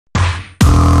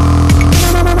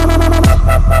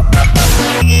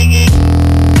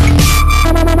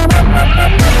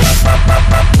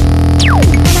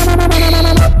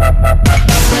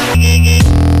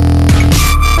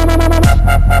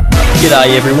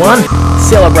G'day everyone,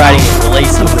 celebrating the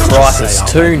release of Crysis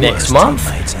 2 next month,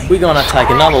 we're going to take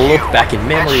another look back in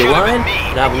memory lane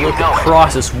and have a look at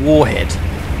Crysis Warhead,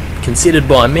 considered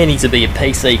by many to be a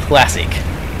PC classic.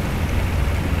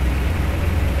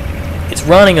 It's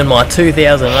running on my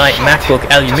 2008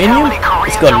 MacBook Aluminium.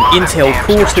 It's got an Intel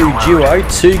Core 2 Duo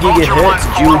 2GHz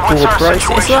dual-core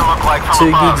processor, 2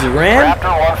 gigs of RAM,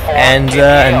 and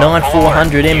a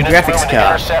 9400M graphics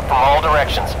card.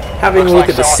 Having a look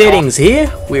at the settings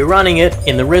here, we're running it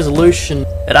in the resolution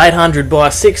at 800 by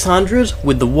 600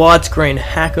 with the widescreen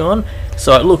hack on,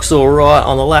 so it looks alright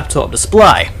on the laptop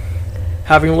display.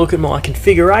 Having a look at my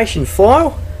configuration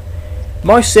file,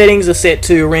 most settings are set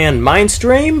to around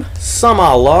mainstream, some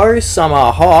are low, some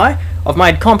are high. I've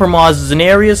made compromises in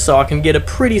areas so I can get a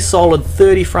pretty solid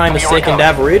 30 frame a second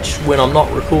average when I'm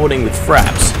not recording with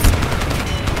fraps.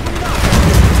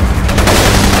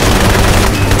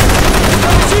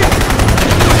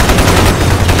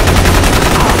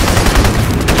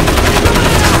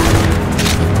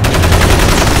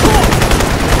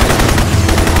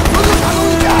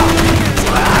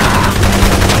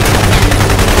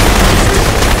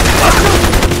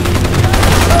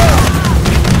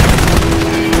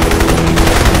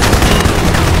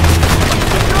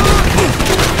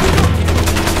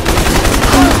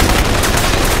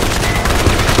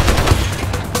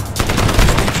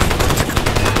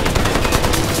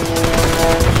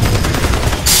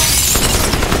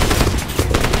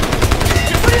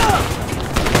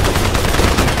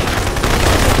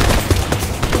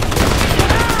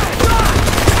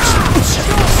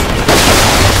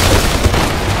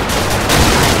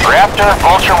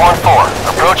 Vulture 1-4,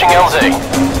 approaching LZ.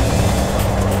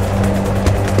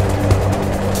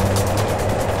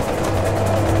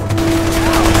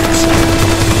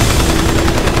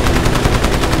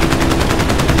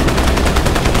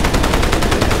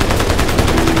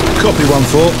 Copy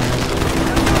 1-4.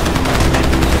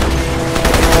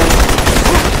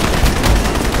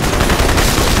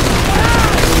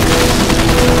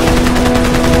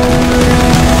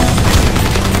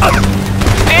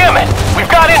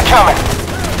 Incoming!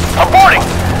 Aborting!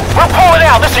 We're pulling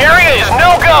out! This area is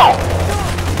no-go!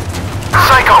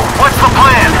 Psycho, what's the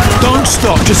plan? Don't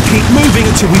stop, just keep moving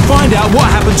until we find out what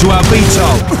happened to our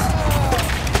VTOL.